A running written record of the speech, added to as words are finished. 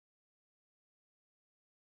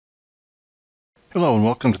Hello and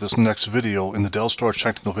welcome to this next video in the Dell Storage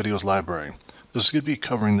Technical Videos Library. This is going to be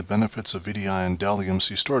covering the benefits of VDI and Dell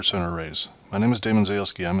EMC storage center arrays. My name is Damon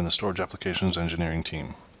Zalesky. I'm in the Storage Applications Engineering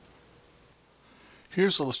team.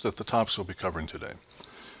 Here's a list of the topics we'll be covering today.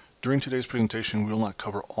 During today's presentation, we will not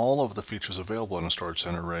cover all of the features available in a storage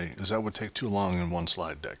center array, as that would take too long in one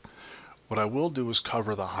slide deck. What I will do is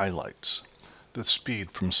cover the highlights. The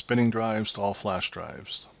speed from spinning drives to all flash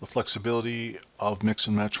drives, the flexibility of mix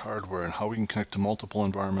and match hardware and how we can connect to multiple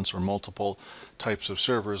environments or multiple types of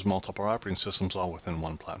servers, multiple operating systems all within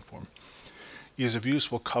one platform. Ease of use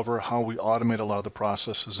will cover how we automate a lot of the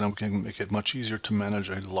processes and we can make it much easier to manage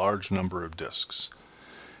a large number of disks.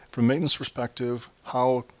 From a maintenance perspective,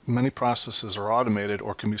 how many processes are automated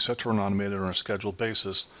or can be set to run automated on a scheduled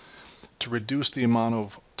basis to reduce the amount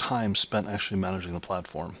of time spent actually managing the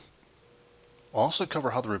platform. I'll also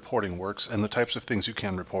cover how the reporting works and the types of things you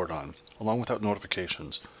can report on, along with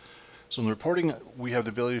notifications. So in the reporting, we have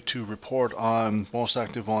the ability to report on most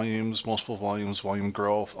active volumes, most full volumes, volume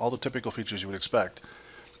growth, all the typical features you would expect.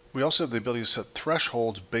 We also have the ability to set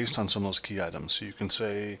thresholds based on some of those key items. So you can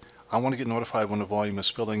say, I want to get notified when a volume is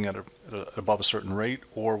filling at above a certain rate,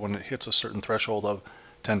 or when it hits a certain threshold of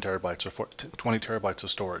 10 terabytes or 20 terabytes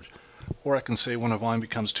of storage. Or I can say when a volume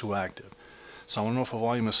becomes too active. So I want to know if a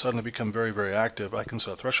volume has suddenly become very, very active. I can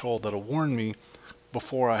set a threshold that will warn me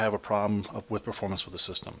before I have a problem with performance with the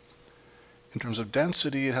system. In terms of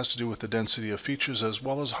density, it has to do with the density of features as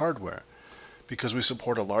well as hardware. Because we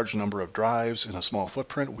support a large number of drives in a small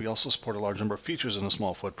footprint, we also support a large number of features in a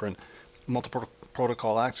small footprint. Multiple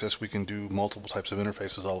protocol access, we can do multiple types of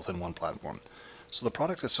interfaces all within one platform. So the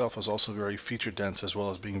product itself is also very feature dense as well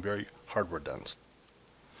as being very hardware dense.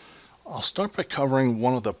 I'll start by covering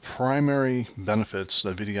one of the primary benefits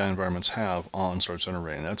that VDI environments have on storage center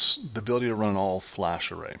array, and that's the ability to run an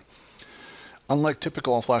all-flash array. Unlike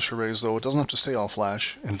typical all-flash arrays, though, it doesn't have to stay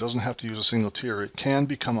all-flash, and it doesn't have to use a single tier. It can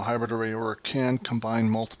become a hybrid array, or it can combine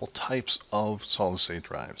multiple types of solid-state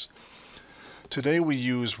drives. Today we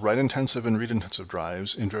use write-intensive and read-intensive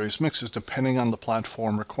drives in various mixes depending on the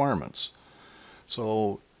platform requirements.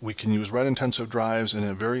 So we can use write-intensive drives in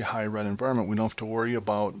a very high write environment. We don't have to worry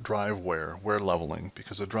about drive wear leveling,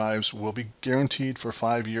 because the drives will be guaranteed for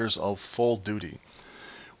 5 years of full duty.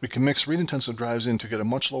 We can mix read-intensive drives in to get a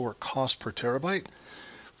much lower cost per terabyte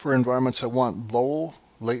for environments that want low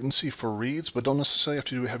latency for reads, but don't necessarily have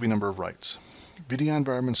to do a heavy number of writes. VDI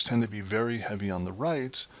environments tend to be very heavy on the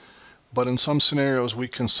writes, but in some scenarios we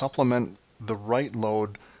can supplement the write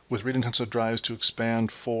load with read-intensive drives to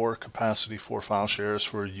expand for capacity for file shares,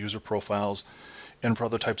 for user profiles, and for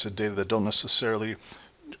other types of data that don't necessarily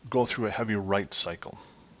go through a heavy write cycle.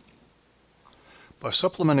 By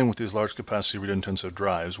supplementing with these large capacity read-intensive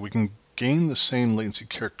drives, we can gain the same latency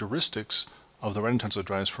characteristics of the write-intensive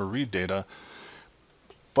drives for read data,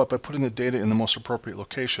 but by putting the data in the most appropriate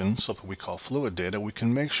location, something we call fluid data, we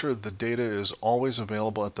can make sure the data is always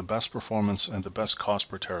available at the best performance and the best cost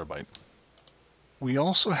per terabyte. We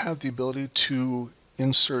also have the ability to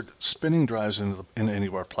insert spinning drives in any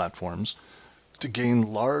of our platforms to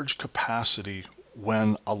gain large capacity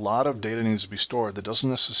when a lot of data needs to be stored that doesn't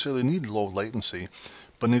necessarily need low latency,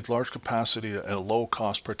 but needs large capacity at a low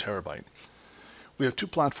cost per terabyte. We have two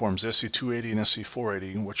platforms, SC280 and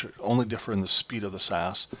SC480, which only differ in the speed of the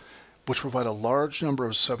SAS, which provide a large number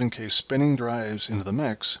of 7K spinning drives into the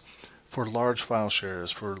mix for large file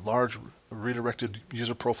shares, for large redirected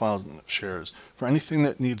user profile shares, for anything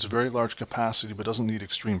that needs very large capacity but doesn't need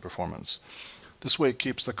extreme performance. This way it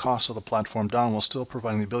keeps the cost of the platform down while still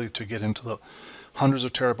providing the ability to get into the hundreds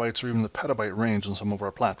of terabytes or even the petabyte range on some of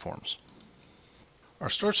our platforms. Our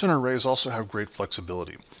storage center arrays also have great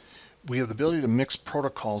flexibility. We have the ability to mix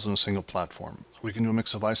protocols in a single platform. We can do a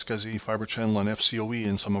mix of iSCSI, Fiber Channel, and FCOE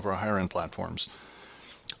in some of our higher-end platforms.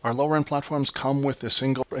 Our lower-end platforms come with a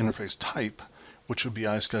single interface type, which would be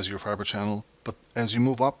iSCSI or Fiber Channel, but as you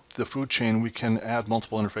move up the food chain, we can add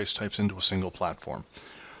multiple interface types into a single platform.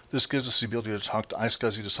 This gives us the ability to talk to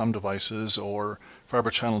iSCSI to some devices or Fiber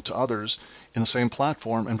Channel to others in the same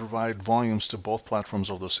platform and provide volumes to both platforms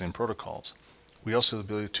over those same protocols. We also have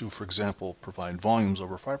the ability to, for example, provide volumes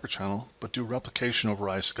over Fiber Channel, but do replication over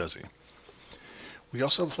iSCSI. We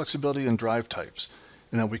also have flexibility in drive types,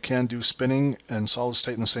 in that we can do spinning and solid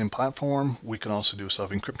state in the same platform. We can also do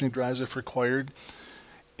self-encrypting drives if required.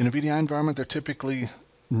 In a VDI environment, they're typically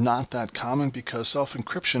not that common because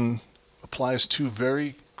self-encryption applies to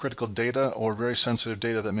very critical data or very sensitive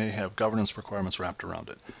data that may have governance requirements wrapped around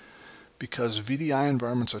it. Because VDI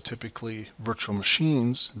environments are typically virtual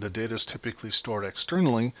machines, the data is typically stored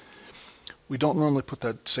externally, We don't normally put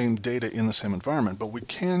that same data in the same environment, but we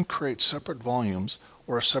can create separate volumes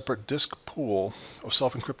or a separate disk pool of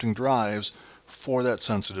self-encrypting drives for that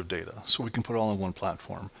sensitive data. So we can put it all in one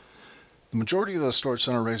platform. The majority of the storage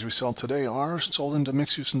center arrays we sell today are sold into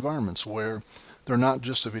mixed-use environments where they're not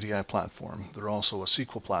just a VDI platform. They're also a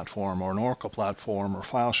SQL platform or an Oracle platform or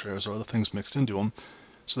file shares or other things mixed into them.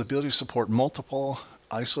 So the ability to support multiple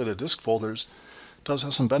isolated disk folders does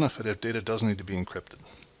have some benefit if data does need to be encrypted.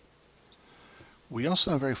 We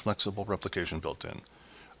also have very flexible replication built in.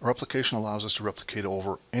 A replication allows us to replicate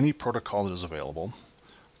over any protocol that is available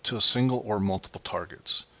to a single or multiple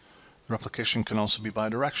targets. The replication can also be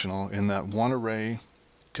bidirectional in that one array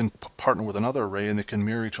can partner with another array and they can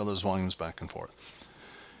mirror each other's volumes back and forth.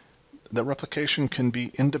 That replication can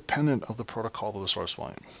be independent of the protocol of the source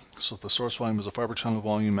volume. So if the source volume is a fiber channel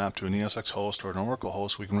volume mapped to an ESX host or an Oracle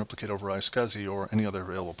host, we can replicate over iSCSI or any other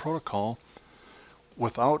available protocol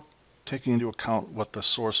without taking into account what the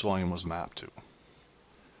source volume was mapped to.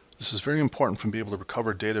 This is very important for being able to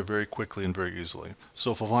recover data very quickly and very easily.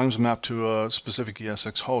 So if a volume is mapped to a specific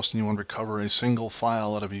ESX host and you want to recover a single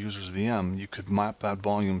file out of a user's VM, you could map that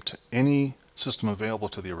volume to any system available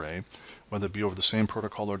to the array, whether it be over the same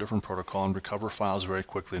protocol or a different protocol, and recover files very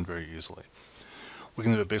quickly and very easily. We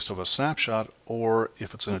can do it based off a snapshot, or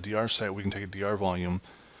if it's in a DR site, we can take a DR volume,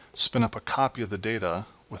 spin up a copy of the data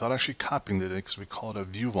without actually copying the data because we call it a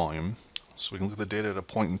view volume. So we can look at the data at a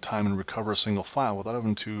point in time and recover a single file without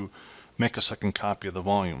having to make a second copy of the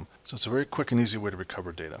volume. So it's a very quick and easy way to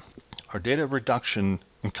recover data. Our data reduction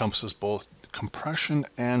encompasses both compression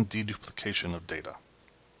and deduplication of data.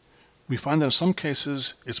 We find that in some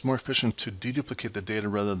cases it's more efficient to deduplicate the data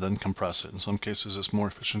rather than compress it. In some cases it's more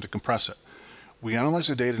efficient to compress it. We analyze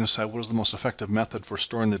the data and decide what is the most effective method for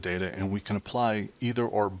storing the data, and we can apply either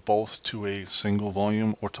or both to a single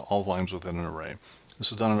volume or to all volumes within an array.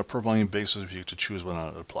 This is done on a per volume basis if you to choose whether or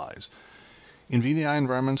not it applies. In VDI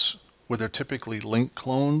environments where they're typically linked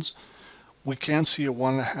clones, we can see a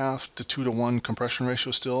 1.5 to 2 to 1 compression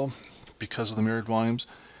ratio still because of the mirrored volumes,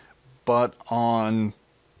 but on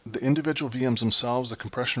the individual VMs themselves, the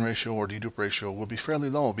compression ratio or dedupe ratio will be fairly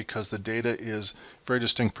low because the data is very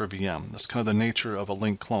distinct per VM. That's kind of the nature of a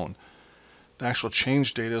linked clone. The actual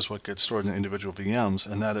change data is what gets stored in the individual VMs,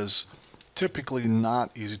 and that is typically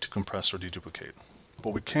not easy to compress or deduplicate.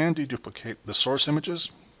 But we can deduplicate the source images,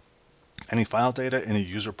 any file data, any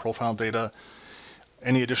user profile data,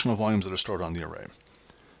 any additional volumes that are stored on the array.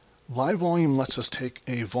 Live volume lets us take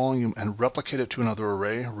a volume and replicate it to another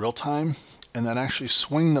array real time, and then actually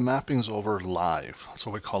swing the mappings over live. That's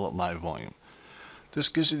what we call it, live volume. This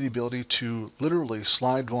gives you the ability to literally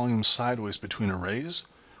slide volumes sideways between arrays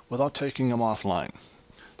without taking them offline.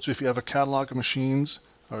 So if you have a catalog of machines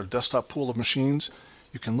or a desktop pool of machines,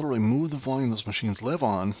 you can literally move the volume those machines live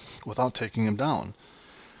on without taking them down.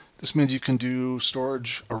 This means you can do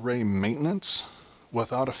storage array maintenance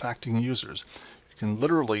without affecting users. You can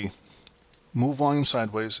literally move volume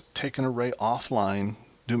sideways, take an array offline,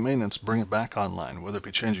 do maintenance, bring it back online, whether it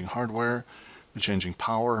be changing hardware, changing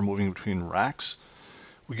power, or moving between racks.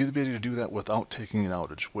 We give the ability to do that without taking an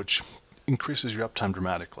outage, which increases your uptime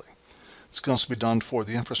dramatically. This can also be done for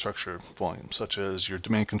the infrastructure volume, such as your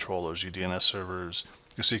domain controllers, your DNS servers,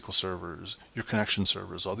 your SQL servers, your connection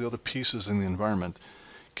servers. All the other pieces in the environment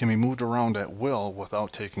can be moved around at will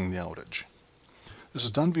without taking the outage. This is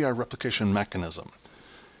done via our replication mechanism.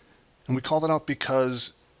 And we call that out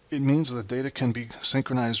because it means that the data can be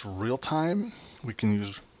synchronized real time. We can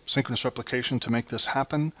use synchronous replication to make this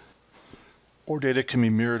happen. Or data can be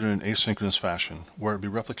mirrored in an asynchronous fashion, where it be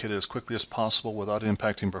replicated as quickly as possible without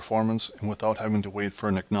impacting performance and without having to wait for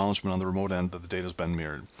an acknowledgement on the remote end that the data has been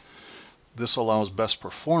mirrored. This allows best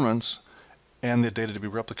performance and the data to be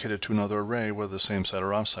replicated to another array, whether the same site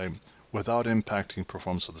or offsite, without impacting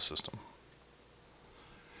performance of the system.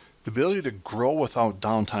 The ability to grow without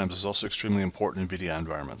downtimes is also extremely important in VDI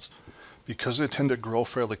environments. Because they tend to grow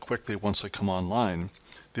fairly quickly once they come online,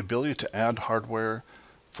 the ability to add hardware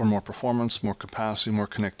for more performance, more capacity, more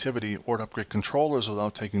connectivity, or to upgrade controllers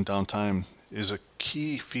without taking downtime is a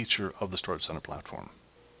key feature of the Storage Center platform.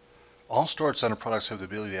 All Storage Center products have the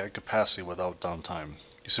ability to add capacity without downtime.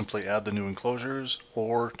 You simply add the new enclosures,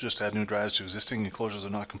 or just add new drives to existing enclosures that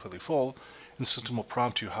are not completely full, and the system will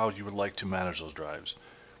prompt you how you would like to manage those drives.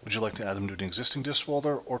 Would you like to add them to an existing disk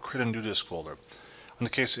folder or create a new disk folder? In the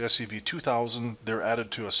case of SCV2000, they're added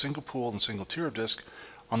to a single pool and single tier of disk.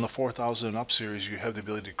 On the 4000 and up series, you have the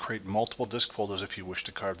ability to create multiple disk folders if you wish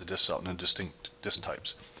to carve the disks out into distinct disk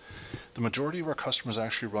types. The majority of our customers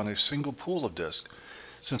actually run a single pool of disk.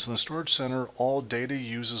 Since in the Storage Center, all data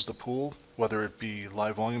uses the pool, whether it be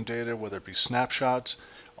live volume data, whether it be snapshots,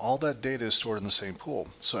 all that data is stored in the same pool,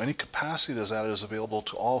 so any capacity that's added is available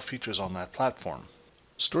to all features on that platform.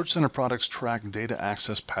 Storage Center products track data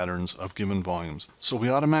access patterns of given volumes, so we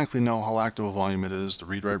automatically know how active a volume it is, the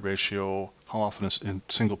read-write ratio, how often it's in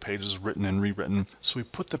single pages written and rewritten, so we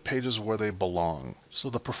put the pages where they belong. So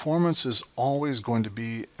the performance is always going to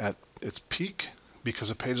be at its peak because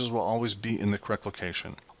the pages will always be in the correct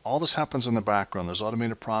location. All this happens in the background. There's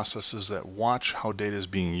automated processes that watch how data is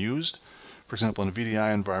being used. For example, in a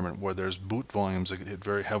VDI environment where there's boot volumes that get hit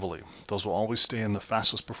very heavily, those will always stay in the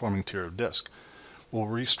fastest performing tier of disk. We'll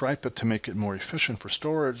restripe it to make it more efficient for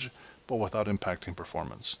storage, but without impacting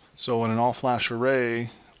performance. So in an all-flash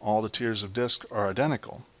array, all the tiers of disk are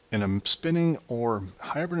identical. In a spinning or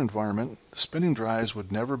hybrid environment, the spinning drives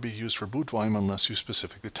would never be used for boot volume unless you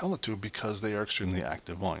specifically tell it to, because they are extremely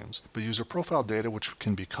active volumes. But user profile data, which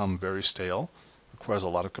can become very stale, requires a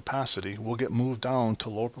lot of capacity, will get moved down to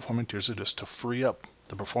lower performing tiers of disk to free up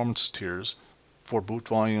the performance tiers for boot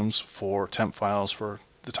volumes, for temp files, for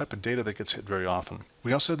the type of data that gets hit very often.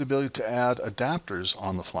 We also have the ability to add adapters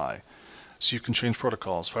on the fly. So you can change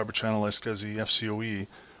protocols, Fiber Channel, iSCSI, FCOE,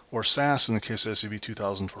 or SAS in the case of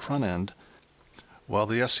SCV2000 for front end, while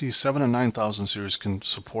the SC7 and 9000 series can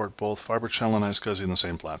support both Fiber Channel and iSCSI in the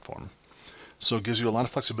same platform. So it gives you a lot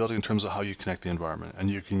of flexibility in terms of how you connect the environment, and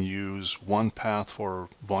you can use one path for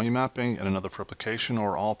volume mapping and another for replication,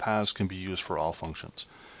 or all paths can be used for all functions.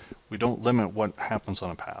 We don't limit what happens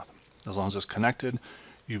on a path. As long as it's connected,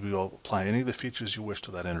 you will apply any of the features you wish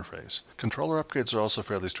to that interface. Controller upgrades are also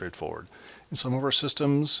fairly straightforward. In some of our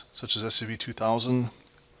systems, such as SCV2000,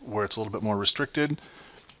 where it's a little bit more restricted,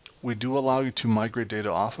 we do allow you to migrate data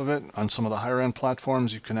off of it. On some of the higher end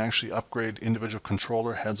platforms, you can actually upgrade individual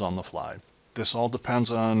controller heads on the fly. This all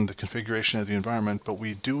depends on the configuration of the environment, but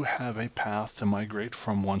we do have a path to migrate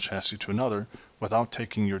from one chassis to another without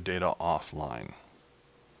taking your data offline.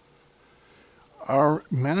 Our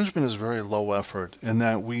management is very low effort in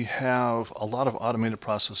that we have a lot of automated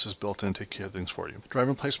processes built in to take care of things for you. Drive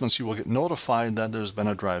replacements, you will get notified that there's been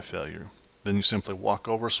a drive failure. Then you simply walk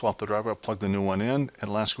over, swap the drive out, plug the new one in, and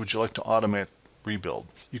it'll ask you, would you like to automate rebuild?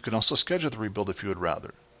 You can also schedule the rebuild if you would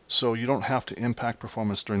rather. So you don't have to impact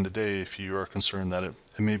performance during the day if you are concerned that it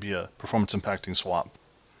may be a performance impacting swap.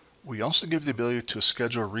 We also give the ability to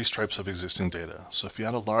schedule restripes of existing data. So if you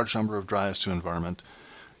add a large number of drives to an environment,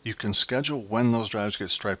 you can schedule when those drives get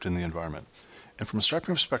striped in the environment. And from a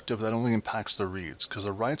striping perspective, that only impacts the reads, because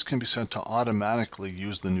the writes can be set to automatically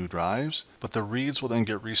use the new drives, but the reads will then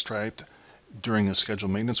get restriped during a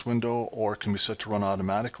scheduled maintenance window, or it can be set to run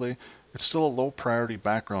automatically. It's still a low priority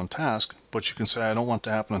background task, but you can say, I don't want it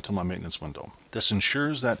to happen until my maintenance window. This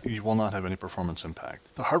ensures that you will not have any performance impact.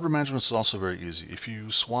 The hardware management is also very easy. If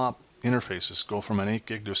you swap interfaces, go from an 8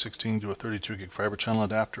 gig to a 16 to a 32 gig fiber channel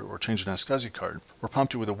adapter, or change an iSCSI card, we're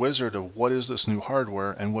prompted with a wizard of what is this new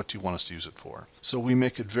hardware and what do you want us to use it for. So we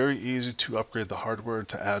make it very easy to upgrade the hardware,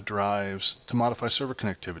 to add drives, to modify server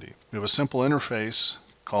connectivity. We have a simple interface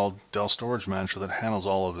called Dell Storage Manager that handles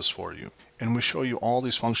all of this for you. And we show you all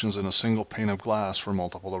these functions in a single pane of glass for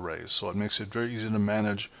multiple arrays. So it makes it very easy to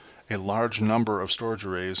manage a large number of storage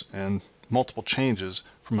arrays and multiple changes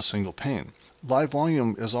from a single pane. Live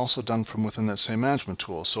volume is also done from within that same management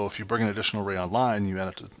tool. So if you bring an additional array online, you add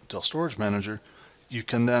it to Dell Storage Manager, you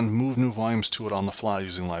can then move new volumes to it on the fly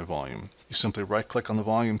using live volume. You simply right click on the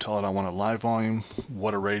volume, tell it I want a live volume,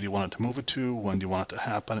 what array do you want it to move it to, when do you want it to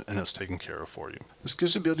happen, and it's taken care of for you. This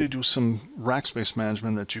gives the ability to do some rack space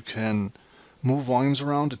management, that you can move volumes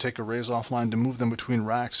around, to take arrays offline, to move them between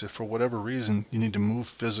racks if for whatever reason you need to move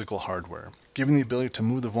physical hardware. Giving the ability to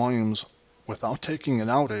move the volumes without taking an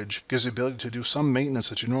outage gives the ability to do some maintenance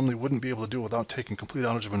that you normally wouldn't be able to do without taking complete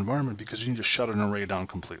outage of environment, because you need to shut an array down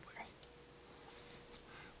completely.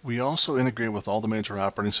 We also integrate with all the major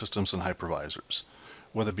operating systems and hypervisors,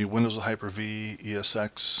 whether it be Windows with Hyper-V,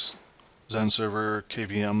 ESX, Xen Server,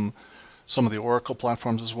 KVM, some of the Oracle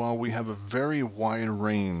platforms as well. We have a very wide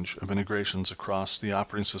range of integrations across the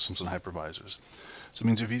operating systems and hypervisors. So it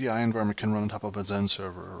means a VDI environment can run on top of a Xen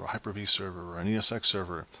server, or a Hyper-V server, or an ESX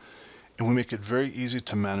server. And we make it very easy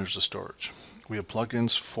to manage the storage. We have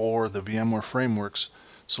plugins for the VMware frameworks,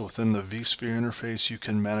 so within the vSphere interface you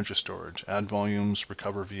can manage your storage, add volumes,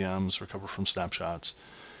 recover VMs, recover from snapshots,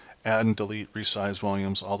 add and delete, resize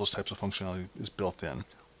volumes, all those types of functionality is built in.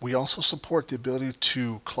 We also support the ability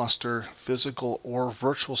to cluster physical or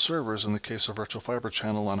virtual servers in the case of virtual fiber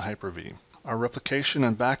channel on Hyper-V. Our replication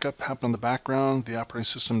and backup happen in the background. The operating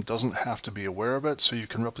system doesn't have to be aware of it, so you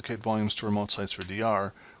can replicate volumes to remote sites for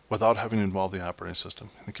DR without having to involve the operating system.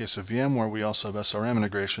 In the case of VMware, we also have SRM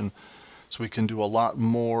integration, so we can do a lot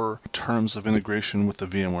more in terms of integration with the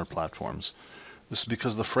VMware platforms. This is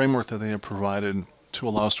because of the framework that they have provided to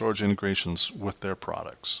allow storage integrations with their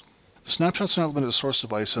products. Snapshots are not limited to source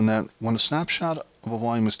device in that when a snapshot of a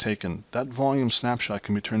volume is taken, that volume snapshot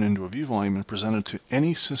can be turned into a view volume and presented to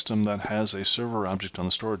any system that has a server object on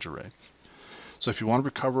the storage array. So if you want to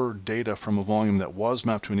recover data from a volume that was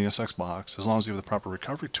mapped to an ESX box, as long as you have the proper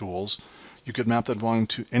recovery tools, you could map that volume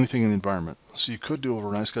to anything in the environment. So you could do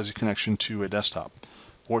over an iSCSI connection to a desktop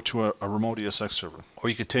or to a remote ESX server. Or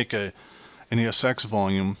you could take an ESX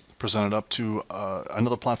volume, present it up to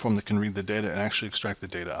another platform that can read the data and actually extract the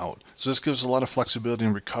data out. So this gives a lot of flexibility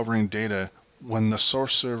in recovering data when the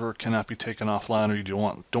source server cannot be taken offline, or you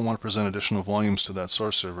don't want to present additional volumes to that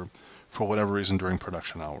source server for whatever reason during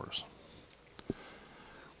production hours.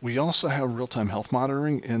 We also have real-time health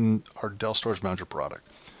monitoring in our Dell Storage Manager product.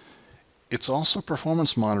 It's also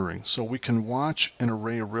performance monitoring, so we can watch an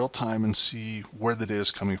array real-time and see where the data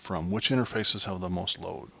is coming from, which interfaces have the most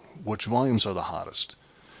load, which volumes are the hottest,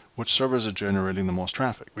 which servers are generating the most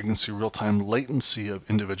traffic. We can see real-time latency of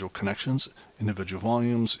individual connections, individual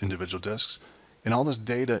volumes, individual disks, and all this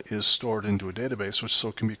data is stored into a database, which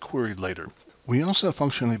so can be queried later. We also have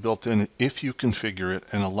functionality built in, if you configure it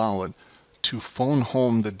and allow it, to phone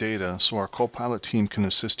home the data so our Copilot team can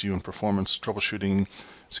assist you in performance, troubleshooting,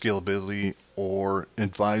 scalability, or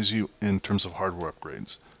advise you in terms of hardware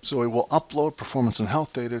upgrades. So it will upload performance and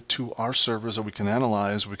health data to our servers that we can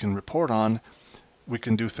analyze, we can report on. We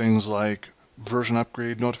can do things like version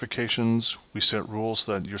upgrade notifications. We set rules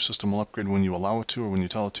that your system will upgrade when you allow it to or when you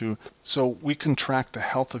tell it to. So we can track the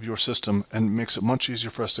health of your system, and it makes it much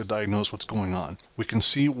easier for us to diagnose what's going on. We can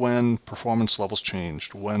see when performance levels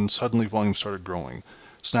changed, when suddenly volume started growing,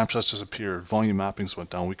 snapshots disappeared, volume mappings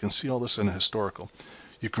went down. We can see all this in a historical.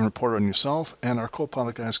 You can report it on yourself, and our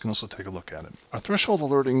Copilot guys can also take a look at it. Our threshold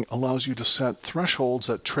alerting allows you to set thresholds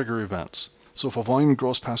that trigger events. So if a volume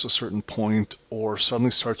grows past a certain point or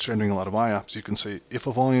suddenly starts generating a lot of IOPS, you can say, if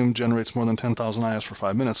a volume generates more than 10,000 IOPS for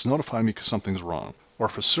 5 minutes, notify me because something's wrong. Or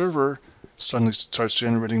if a server suddenly starts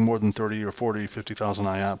generating more than 30 or 40, 50,000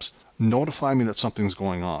 IOPS, notify me that something's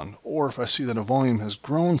going on. Or if I see that a volume has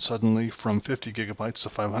grown suddenly from 50 gigabytes to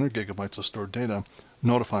 500 gigabytes of stored data,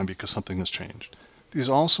 notify me because something has changed. These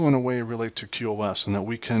also in a way relate to QoS in that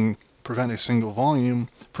we can prevent a single volume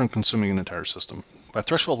from consuming an entire system. By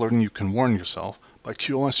threshold alerting, you can warn yourself. By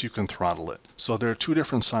QoS, you can throttle it. So there are two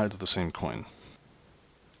different sides of the same coin.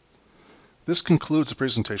 This concludes the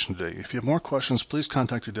presentation today. If you have more questions, please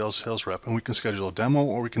contact your Dell sales rep and we can schedule a demo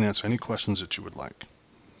or we can answer any questions that you would like.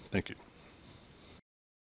 Thank you.